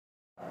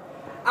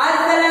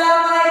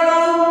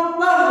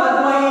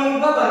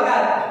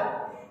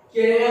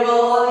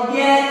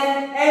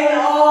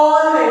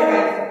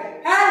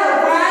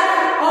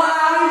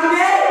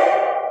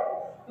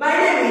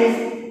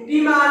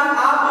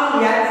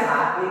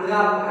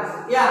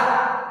Prasetya.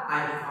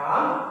 I'm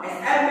from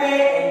SMA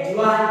and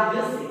Juan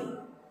Gresik.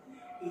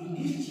 In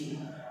this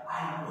channel,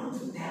 I want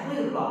to tell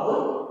you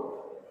about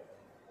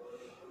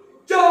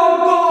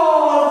Joko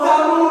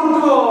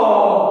Samudra.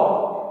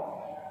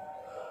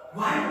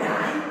 One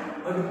night,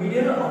 on the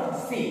middle of the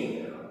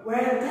sea,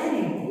 where a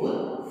tiny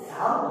boat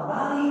sailed the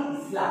Bali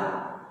Islam.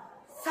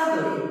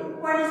 Suddenly,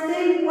 when the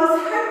sea was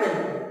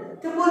happening,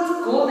 the boat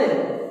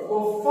couldn't go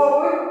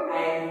forward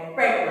and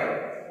backward.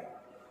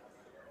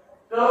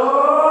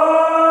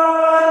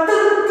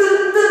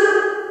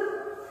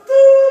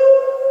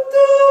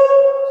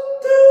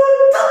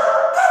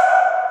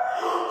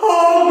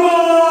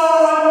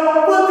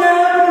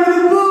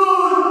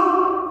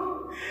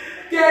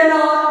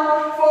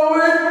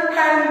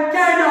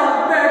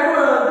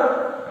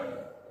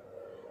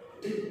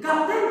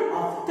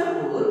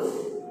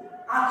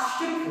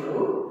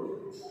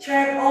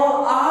 Check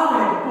all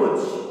our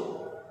boats.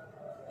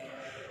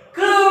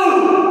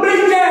 Crew,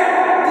 please check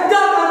the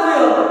dock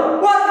until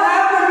what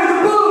happened with the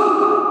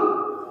boat?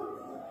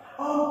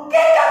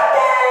 Okay,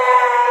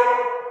 Captain.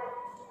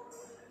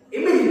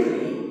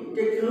 Immediately,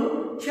 the crew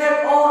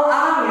checked all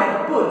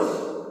our boats.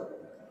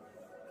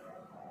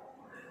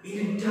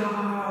 In the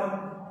dark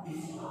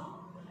is not.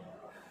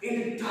 In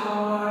the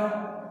dark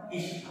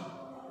is not.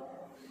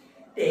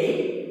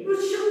 They were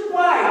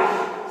surprised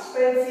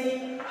when see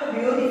a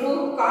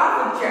beautiful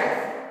carved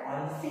chest on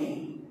the sea.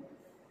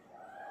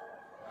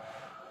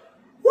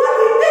 What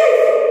is this?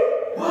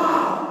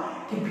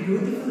 Wow, the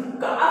beautiful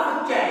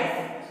carved chest.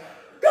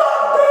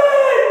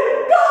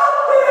 Captain!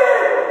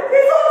 Captain!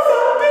 It's on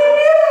something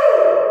new!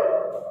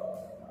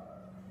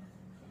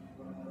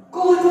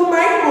 Couldn't for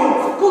my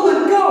boots,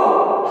 couldn't go.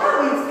 How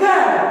is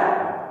that?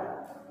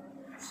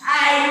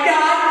 I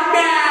got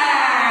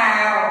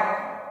now!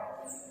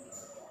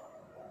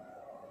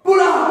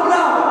 Pulau,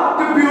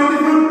 the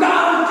beautiful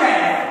carved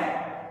chest.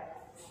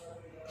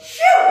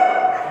 Shoot!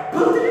 I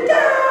put it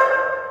down.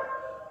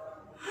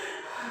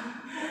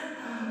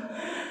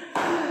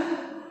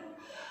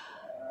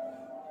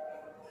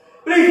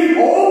 Please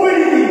open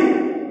it.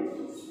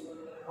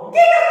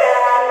 Okay,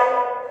 Captain.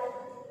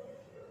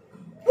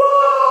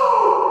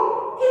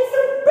 Wow! It's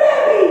a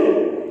baby.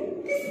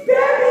 This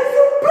baby is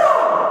so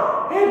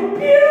brown and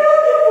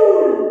beautiful.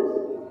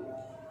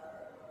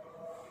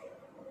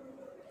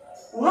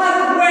 What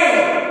way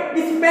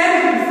this baby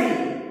can see?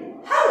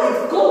 How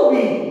it's could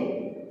be?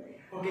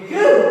 Okay,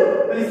 good.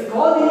 Please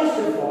coordinate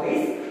the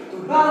voice to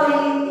Bali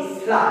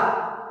Islam.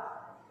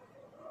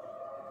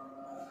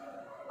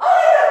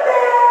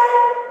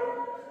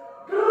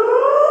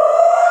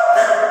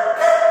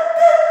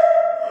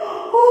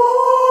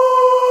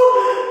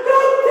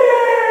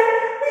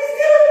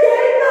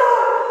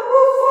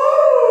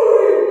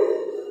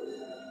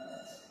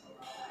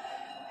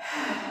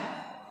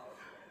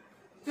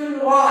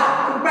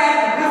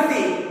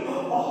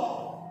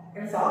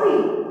 Sorry,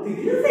 did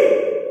you see?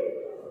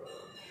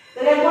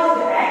 That was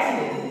the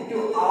accident to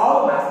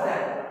our master.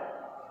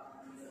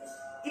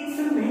 It's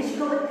a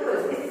magical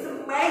curse. It's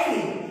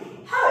amazing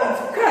how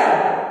it's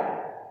occurred.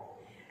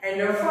 And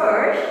the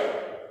first,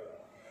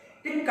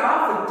 the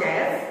carved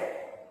chest,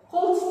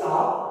 hold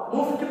stop,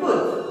 move the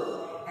boot.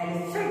 And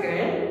the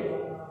second,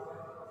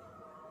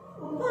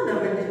 one of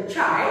the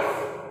child,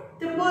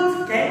 the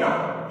boot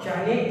cannot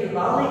journey to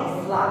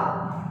Bali Islam.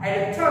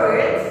 And the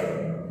third,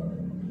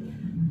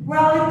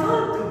 well,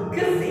 returned to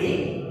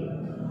Gresik,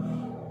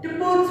 the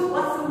boat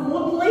was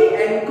smoothly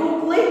and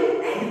quickly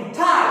and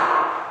tight.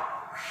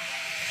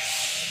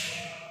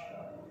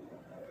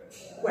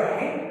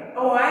 When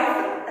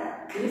arrived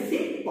at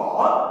Gresik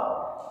port,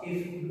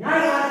 is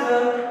Nyai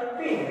Ageng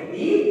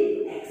Pinatih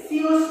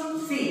anxious to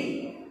see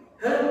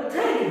her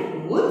tiny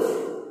boat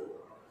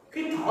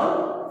return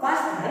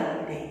faster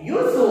than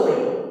usually.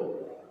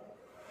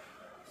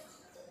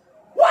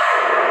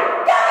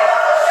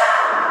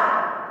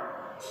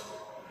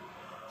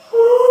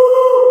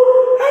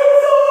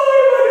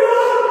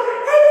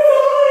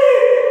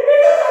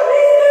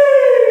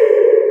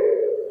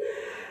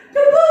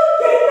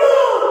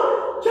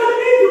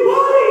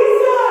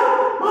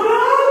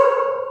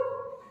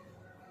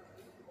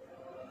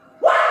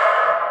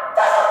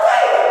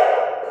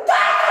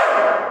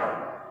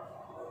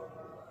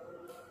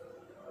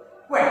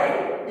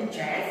 The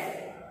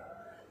chest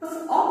was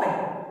open.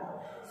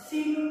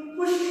 She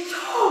was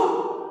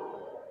shocked.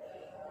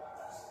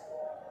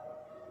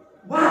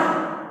 What?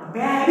 A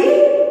baby?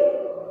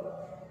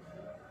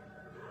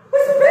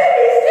 What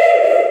baby is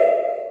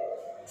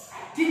this? I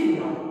didn't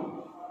know.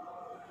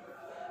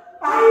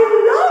 I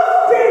love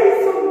baby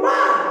so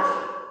much.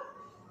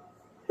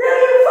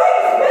 Very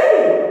famous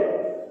baby.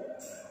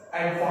 I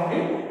found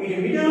it in the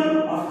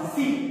middle of the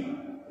sea.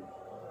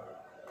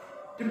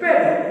 The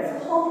baby is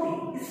healthy,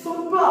 it's so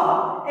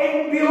brown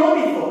and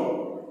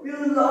beautiful. We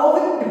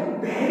love the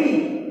baby.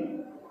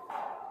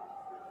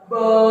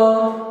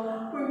 But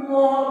we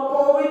want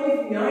probably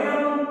with Nyai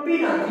Ageng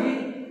Pinatih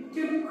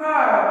to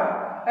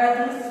care and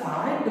to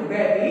sign the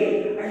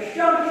baby a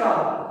sham.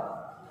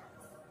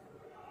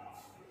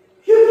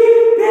 You give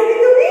baby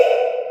to me?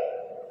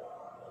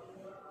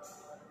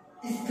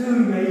 is to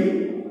me.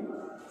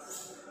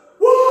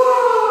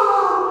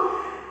 Wow!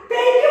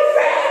 Thank you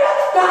very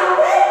much,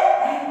 Doctor.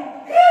 And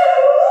you,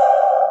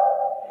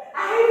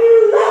 I will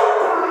love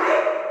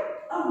time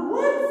on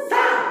one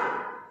side.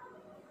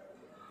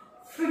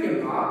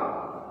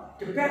 Furthermore,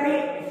 the very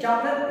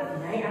chocolate of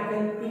Nyai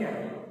Ageng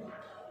Pinatih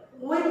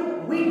with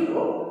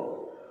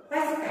window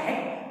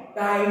respect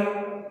by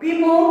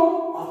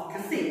people of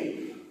gresik.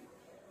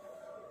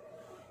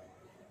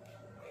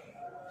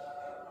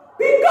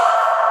 Because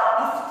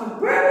of the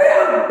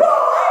very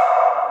boy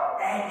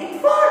and it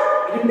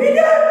falls in the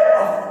middle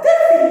of the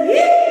sea,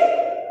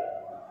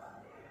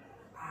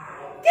 I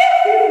give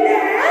him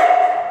that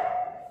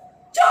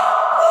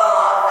Joko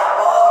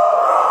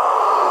Samudra.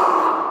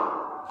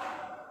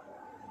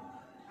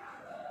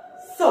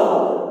 So,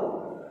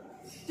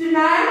 the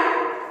night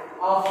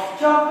of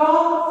Joko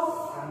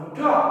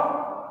Samudra,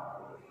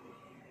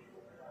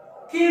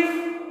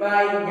 given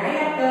by Nyai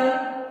Ageng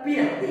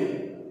Pinatih.